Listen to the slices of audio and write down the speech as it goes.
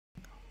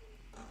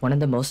One of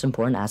the most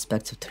important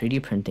aspects of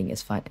 3D printing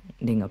is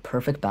finding a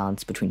perfect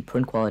balance between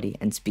print quality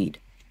and speed.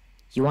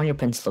 You want your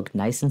prints to look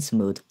nice and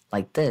smooth,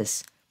 like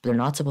this, but they're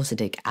not supposed to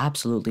take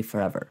absolutely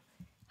forever.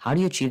 How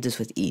do you achieve this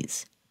with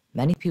ease?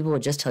 Many people will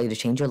just tell you to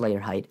change your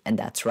layer height, and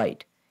that's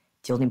right.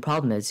 The only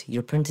problem is,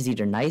 your print is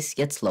either nice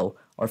yet slow,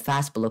 or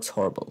fast but looks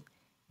horrible.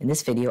 In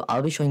this video,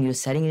 I'll be showing you a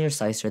setting in your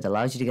slicer that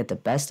allows you to get the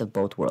best of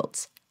both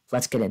worlds.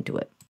 Let's get into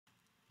it.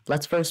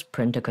 Let's first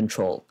print a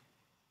control.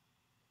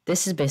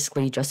 This is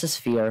basically just a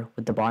sphere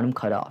with the bottom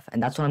cut off,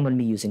 and that's what I'm going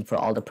to be using for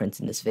all the prints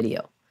in this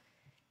video.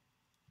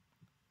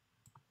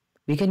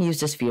 We can use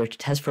this sphere to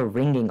test for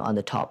ringing on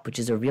the top, which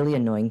is a really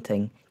annoying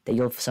thing that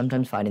you'll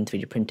sometimes find in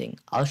 3D printing.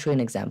 I'll show you an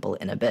example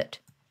in a bit.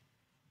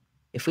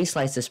 If we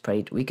slice this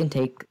plate, you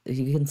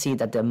can see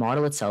that the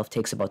model itself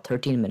takes about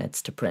 13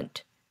 minutes to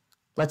print.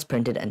 Let's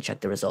print it and check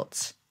the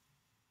results.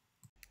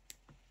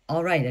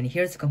 Alright, and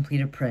here's the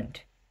completed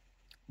print.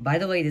 By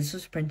the way, this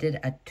was printed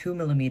at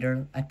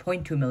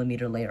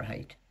 0.2mm layer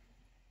height.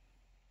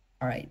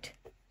 Alright,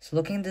 so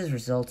looking at these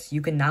results,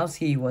 you can now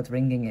see what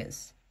ringing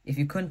is. If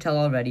you couldn't tell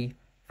already,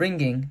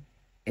 ringing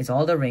is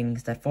all the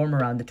rings that form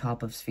around the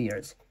top of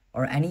spheres,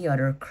 or any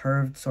other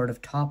curved sort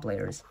of top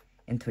layers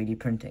in 3D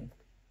printing.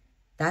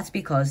 That's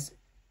because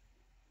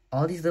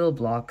all these little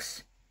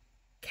blocks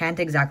can't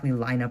exactly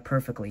line up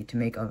perfectly to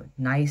make a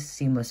nice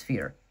seamless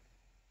sphere.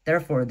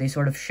 Therefore, they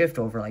sort of shift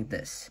over like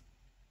this.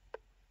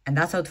 And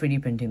that's how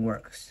 3D printing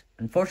works.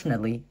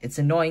 Unfortunately, it's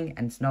annoying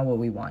and it's not what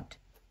we want.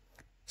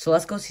 So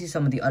let's go see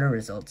some of the other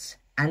results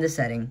and the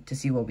setting to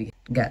see what we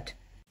get.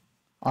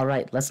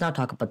 Alright, let's now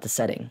talk about the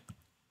setting.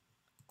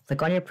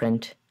 Click on your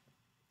print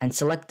and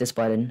select this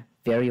button,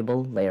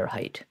 Variable Layer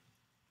Height.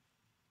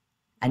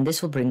 And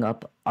this will bring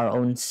up our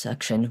own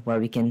section where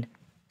we can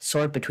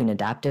sort between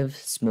adaptive,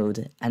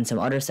 smooth, and some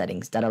other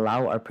settings that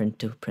allow our print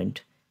to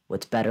print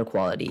with better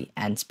quality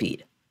and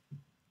speed.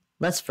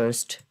 Let's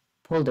first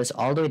pull this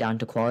all the way down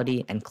to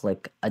quality and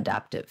click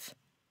adaptive.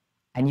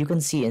 And you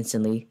can see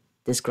instantly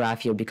this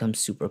graph here becomes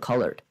super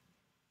colored.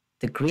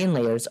 The green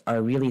layers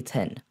are really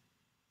thin.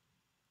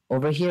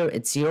 Over here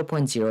it's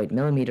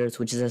 0.08mm,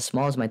 which is as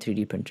small as my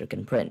 3D printer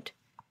can print.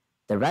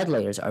 The red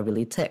layers are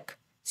really thick,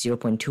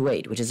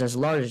 0.28, which is as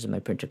large as my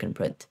printer can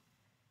print.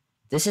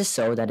 This is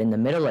so that in the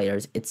middle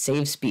layers it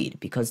saves speed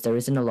because there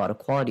isn't a lot of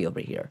quality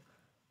over here,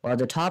 while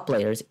the top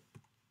layers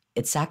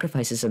it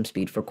sacrifices some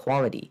speed for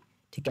quality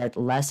to get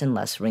less and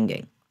less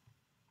ringing.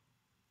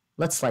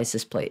 Let's slice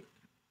this plate.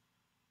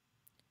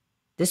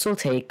 This will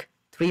take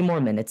 3 more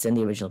minutes than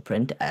the original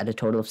print at a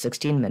total of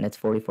 16 minutes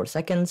 44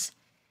 seconds.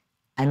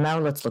 And now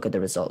let's look at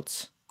the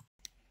results.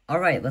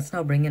 Alright, let's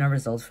now bring in our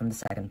results from the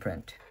second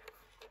print.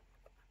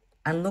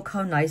 And look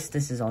how nice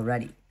this is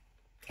already.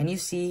 Can you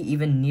see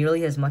even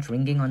nearly as much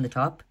ringing on the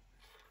top?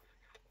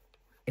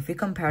 If we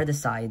compare the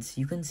sides,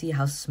 you can see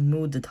how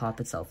smooth the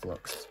top itself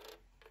looks.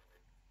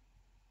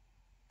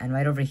 And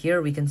right over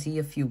here, we can see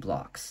a few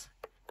blocks.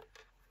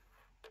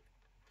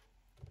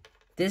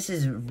 This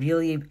is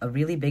really a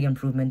really big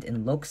improvement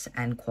in looks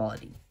and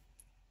quality.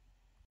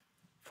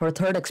 For a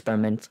third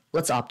experiment,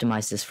 let's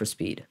optimize this for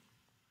speed.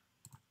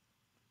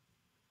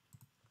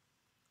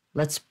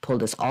 Let's pull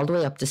this all the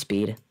way up to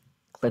speed,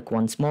 click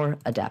once more,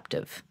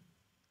 adaptive.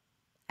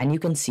 And you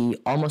can see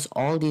almost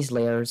all these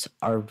layers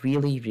are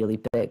really, really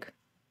big.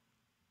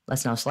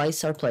 Let's now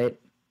slice our plate.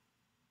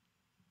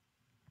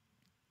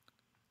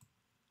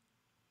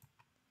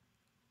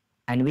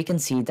 And we can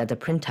see that the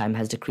print time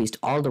has decreased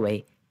all the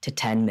way to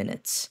 10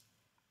 minutes.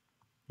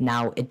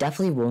 Now, it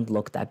definitely won't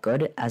look that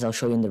good, as I'll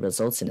show you in the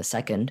results in a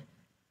second,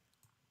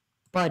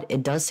 but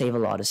it does save a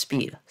lot of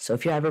speed. So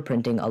if you're ever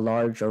printing a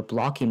large or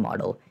blocky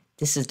model,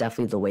 this is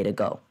definitely the way to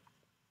go.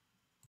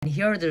 And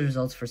here are the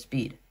results for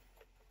speed.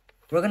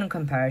 We're going to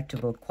compare it to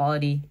both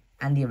quality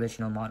and the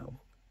original model.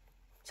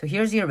 So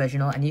here's the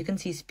original, and you can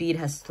see speed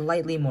has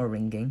slightly more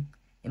ringing.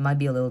 It might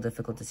be a little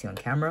difficult to see on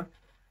camera.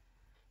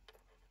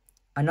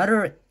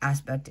 Another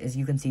aspect is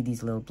you can see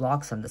these little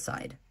blocks on the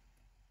side,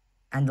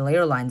 and the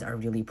layer lines are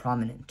really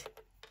prominent.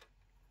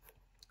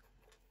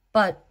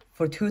 But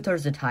for 2/3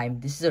 of the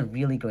time, this is a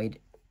really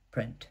great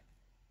print.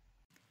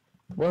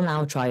 We'll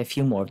now try a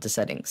few more of the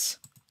settings.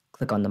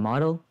 Click on the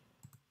model,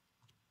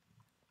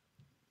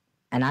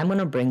 and I'm going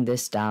to bring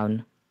this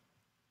down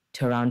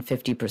to around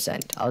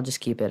 50%. I'll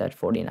just keep it at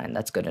 49,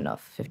 that's good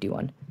enough,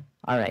 51.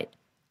 Alright,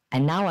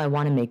 and now I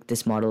want to make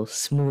this model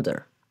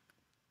smoother.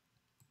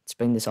 Let's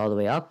bring this all the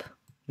way up.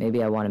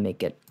 Maybe I want to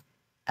make it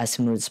as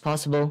smooth as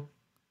possible.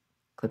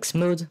 Click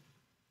smooth,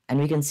 and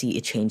we can see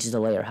it changes the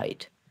layer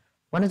height.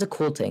 One of the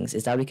cool things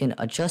is that we can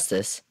adjust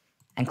this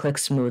and click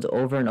smooth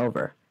over and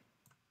over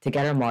to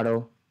get our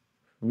model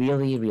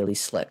really, really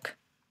slick.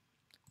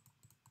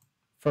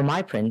 For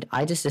my print,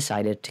 I just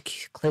decided to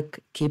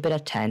keep it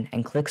at 10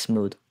 and click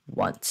smooth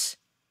once.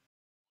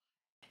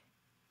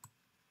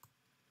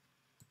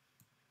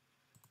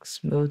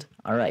 Smooth,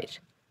 alright.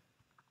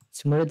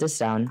 Smooth this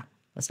down.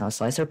 Let's now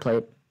slice our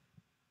plate.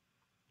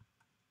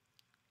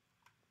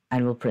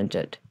 And we'll print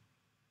it.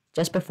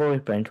 Just before we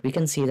print, we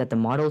can see that the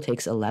model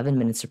takes 11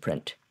 minutes to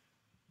print.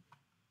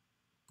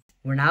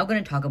 We're now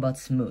going to talk about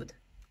smooth.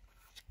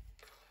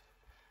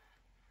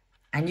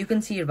 And you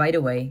can see right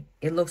away,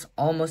 it looks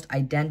almost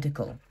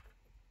identical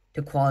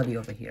to quality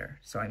over here.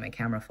 Sorry, my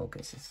camera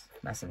focus is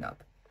messing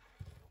up.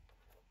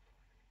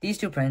 These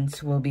two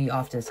prints will be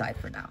off to the side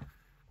for now.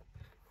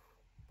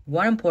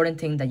 One important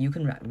thing that you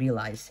can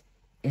realize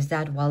is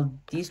that while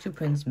these two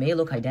prints may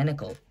look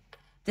identical,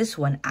 this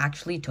one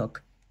actually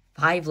took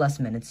 5 less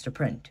minutes to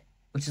print,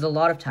 which is a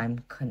lot of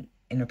time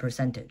in a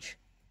percentage.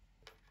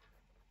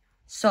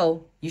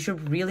 So you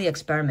should really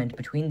experiment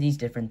between these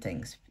different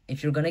things.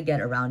 If you're going to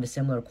get around a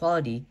similar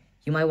quality,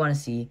 you might want to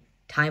see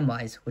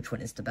time-wise which one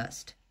is the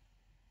best.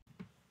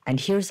 And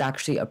here's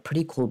actually a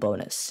pretty cool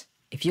bonus.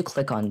 If you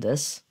click on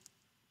this,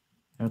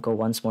 and go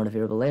once more to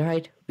variable layer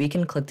height, we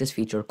can click this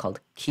feature called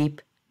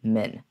Keep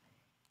Min.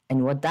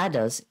 And what that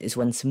does is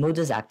when smooth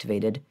is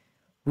activated,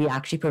 we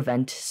actually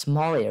prevent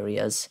small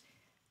areas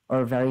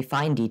or very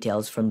fine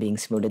details from being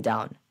smoothed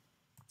down.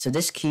 So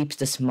this keeps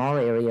the small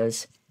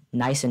areas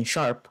nice and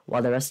sharp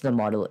while the rest of the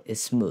model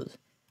is smooth.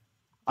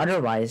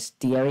 Otherwise,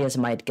 the areas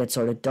might get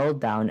sort of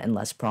dulled down and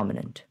less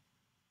prominent.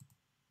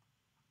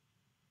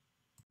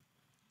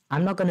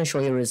 I'm not going to show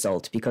you a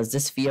result because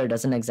this sphere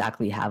doesn't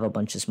exactly have a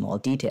bunch of small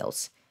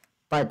details,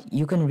 but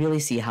you can really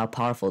see how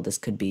powerful this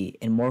could be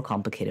in more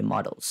complicated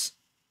models.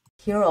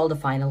 Here are all the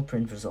final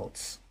print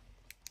results.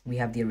 We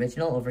have the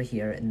original over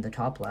here in the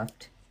top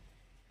left.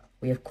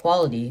 We have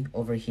quality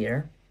over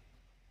here,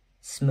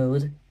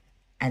 smooth,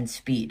 and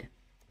speed.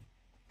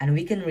 And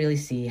we can really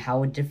see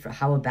how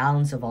a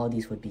balance of all of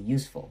these would be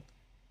useful.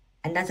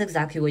 And that's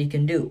exactly what you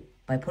can do.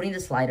 By putting the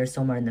slider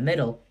somewhere in the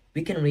middle,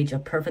 we can reach a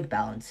perfect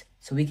balance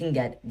so we can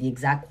get the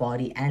exact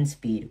quality and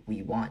speed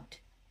we want.